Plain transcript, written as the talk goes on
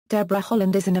Deborah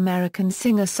Holland is an American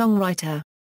singer-songwriter.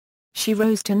 She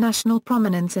rose to national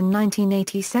prominence in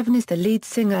 1987 as the lead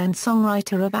singer and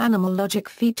songwriter of Animal Logic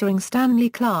featuring Stanley,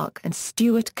 Clarke and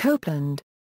Stewart Copeland.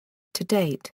 To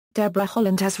date, Deborah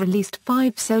Holland has released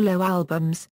 5 solo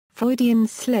albums: Freudian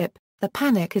Slip, The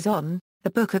Panic Is On, The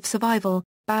Book of Survival,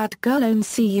 Bad Girl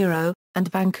Owns Euro,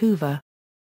 and Vancouver.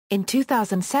 In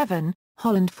 2007,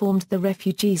 Holland formed The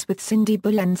Refugees with Cindy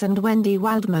Bullens and Wendy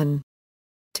Waldman.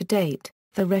 To date,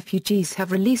 The Refugees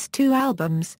have released 2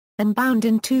 albums, Unbound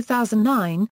in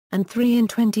 2009, and 3 in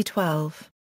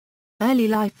 2012. Early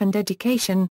life and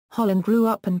education: Holland grew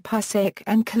up in Passaic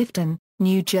and Clifton,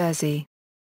 New Jersey.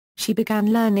 She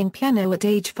began learning piano at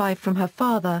age 5 from her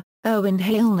father, Erwin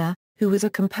Hailner, who was a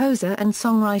composer and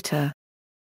songwriter.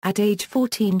 At age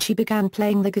 14 she began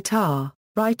playing the guitar,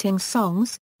 writing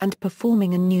songs, and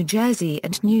performing in New Jersey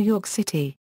and New York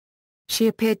City. She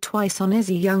appeared twice on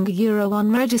Izzy Young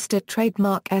unregistered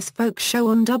trademark folk show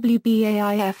on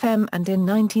WBAI-FM, and in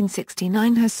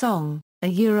 1969 her song, "A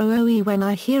When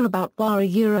I Hear About War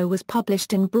was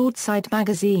published in Broadside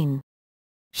magazine.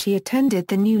 She attended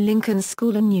the New Lincoln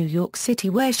School in New York City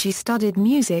where she studied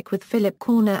music with Philip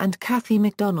Corner and Kathy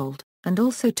McDonald, and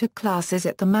also took classes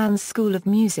at the Man's School of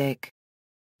Music.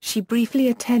 She briefly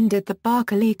attended the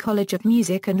Berklee College of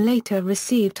Music and later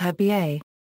received her B.A.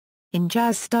 in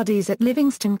jazz studies at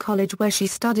Livingston College where she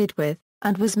studied with,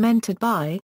 and was mentored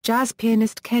by, jazz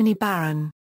pianist Kenny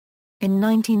Barron. In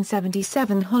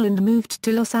 1977 Holland moved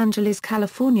to Los Angeles,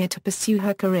 California to pursue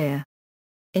her career.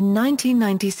 In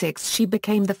 1996 she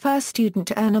became the first student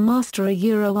to earn a Master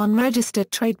unregistered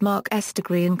trademark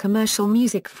degree in commercial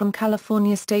music from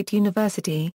California State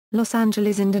University, Los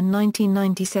Angeles, and in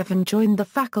 1997 joined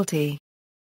the faculty,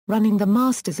 running the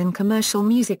Masters in Commercial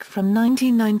Music from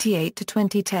 1998 to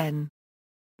 2010.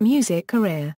 Music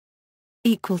career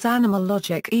Animal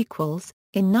Logic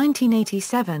In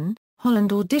 1987,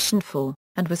 Holland auditioned for,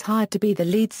 and was hired to be the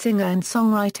lead singer and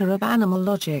songwriter of Animal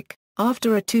Logic,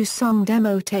 after a 2-song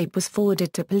demo tape was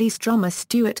forwarded to Police drummer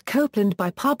Stewart Copeland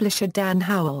by publisher Dan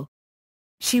Howell.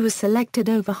 She was selected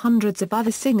over hundreds of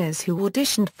other singers who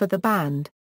auditioned for the band.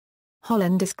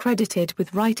 Holland is credited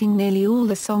with writing nearly all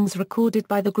the songs recorded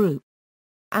by the group.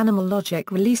 Animal Logic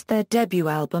released their debut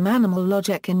album Animal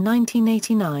Logic in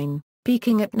 1989,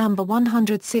 peaking at number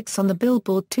 106 on the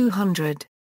Billboard 200.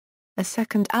 A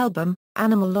second album,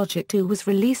 Animal Logic 2, was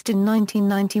released in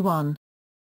 1991.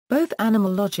 Both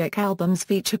Animal Logic albums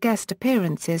feature guest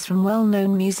appearances from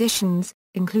well-known musicians,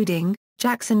 including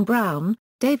Jackson Browne,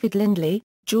 David Lindley,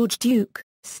 George Duke,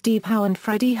 Steve Howe and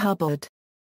Freddie Hubbard.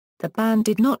 The band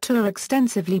did not tour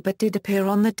extensively but did appear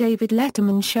on The David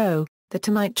Letterman Show, The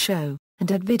Tonight Show, and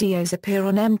had videos appear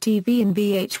on MTV and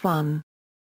VH1.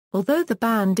 Although the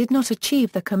band did not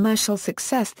achieve the commercial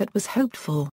success that was hoped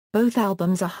for, both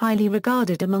albums are highly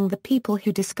regarded among the people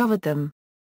who discovered them.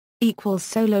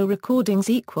 Solo recordings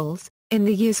In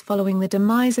the years following the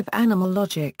demise of Animal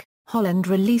Logic, Holland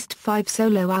released 5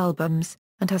 solo albums,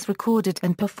 and has recorded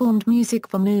and performed music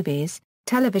for movies,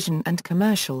 television and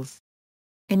commercials.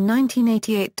 In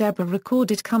 1988 Deborah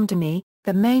recorded Come to Me,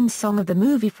 the main song of the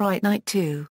movie Fright Night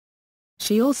 2.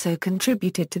 She also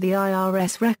contributed to the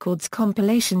IRS Records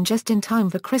compilation Just in Time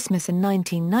for Christmas in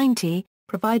 1990,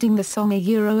 providing the song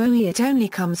It Only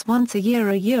Comes Once a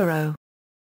Year.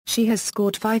 She has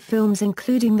scored 5 films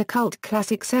including the cult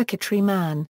classic Circuitry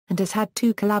Man, and has had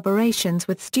 2 collaborations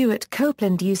with Stewart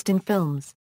Copeland used in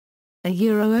films.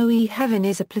 Heaven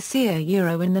is a Placia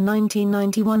in the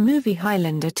 1991 movie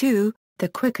Highlander 2, The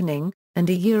Quickening, and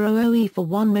for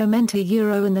One Moment in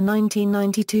the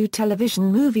 1992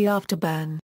 television movie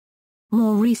Afterburn.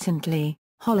 More recently,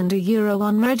 Holland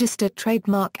unregistered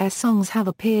trademark songs have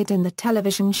appeared in the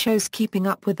television shows Keeping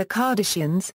Up with the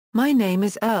Kardashians, My Name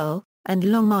is Earl, and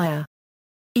Longmire.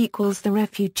 The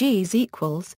Refugees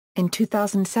In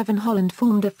 2007 Holland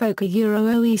formed a folk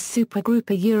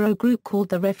supergroup group called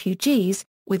The Refugees,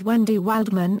 with Wendy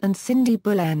Waldman and Cindy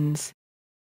Bullens.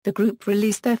 The group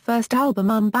released their first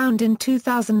album Unbound in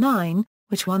 2009,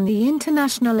 which won the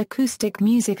International Acoustic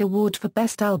Music Award for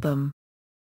Best Album.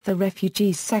 The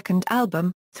Refugees' second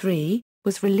album, 3,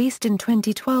 was released in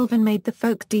 2012 and made the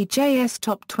Folk DJ's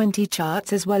Top 20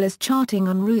 charts as well as charting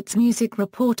on Roots Music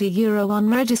Report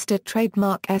unregistered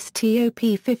trademark Top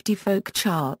 50 folk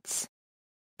charts.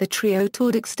 The trio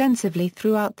toured extensively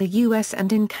throughout the US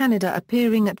and in Canada,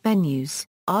 appearing at venues,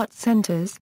 art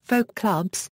centers, folk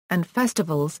clubs, and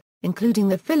festivals, including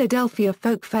the Philadelphia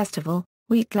Folk Festival,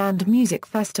 Wheatland Music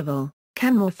Festival,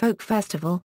 Kenmore Folk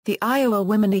Festival, the Iowa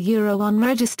Women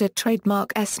unregistered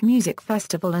trademark Music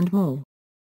Festival and more.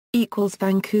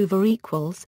 Vancouver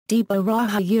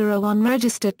Deborah Euro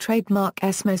unregistered trademark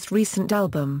S. Most recent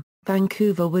album,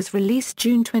 Vancouver, was released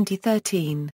June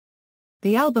 2013.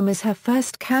 The album is her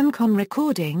first CanCon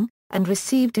recording, and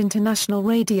received international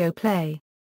radio play.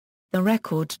 The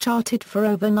record charted for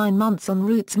over 9 months on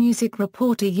Roots Music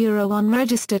Report Euro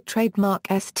unregistered trademark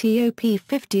STOP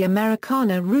 50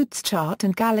 Americana Roots chart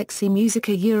and Galaxy Music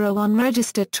Euro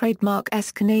unregistered trademark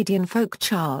S Canadian folk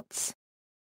charts.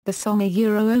 The song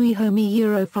Euro Oe Home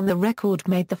Euro from the record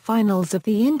made the finals of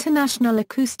the International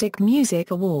Acoustic Music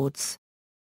Awards.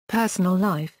 Personal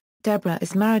life: Deborah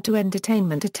is married to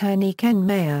entertainment attorney Ken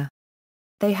Mayer.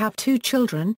 They have 2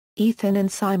 children, Ethan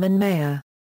and Simon Mayer.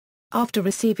 After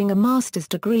receiving a master's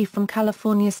degree from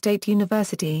California State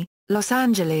University, Los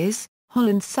Angeles,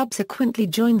 Holland subsequently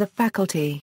joined the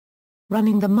faculty,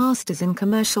 running the Masters in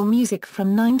Commercial Music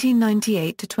from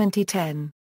 1998 to 2010.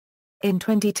 In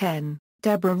 2010,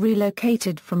 Deborah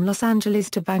relocated from Los Angeles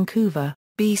to Vancouver,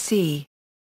 BC.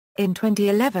 In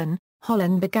 2011,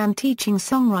 Holland began teaching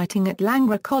songwriting at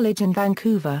Langara College in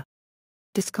Vancouver.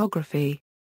 Discography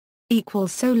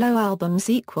Solo albums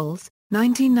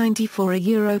 1994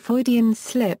 Euro Freudian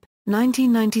Slip,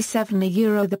 1997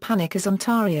 Euro The Panic is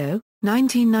Ontario,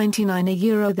 1999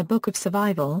 Euro The Book of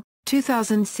Survival,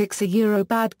 2006 Euro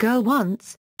Bad Girl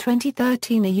Once,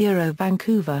 2013 Euro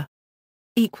Vancouver.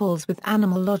 With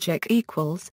Animal Logic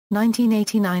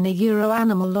 1989 Euro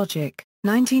Animal Logic,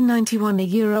 1991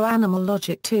 Euro Animal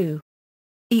Logic 2.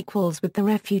 With The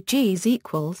Refugees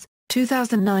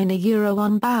 2009 Euro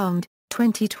Unbound,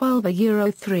 2012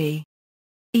 Euro 3.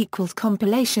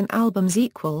 Compilation albums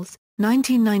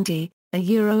 1990, a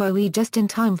Euro OE Just in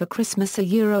Time for Christmas a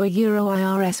Euro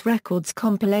IRS Records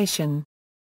compilation.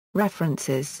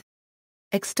 References.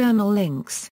 External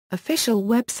links, official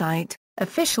website,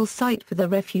 official site for The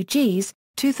Refugees,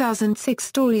 2006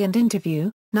 Story and Interview,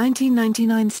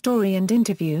 1999 Story and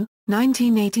Interview,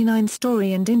 1989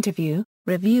 Story and Interview,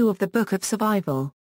 Review of the Book of Survival.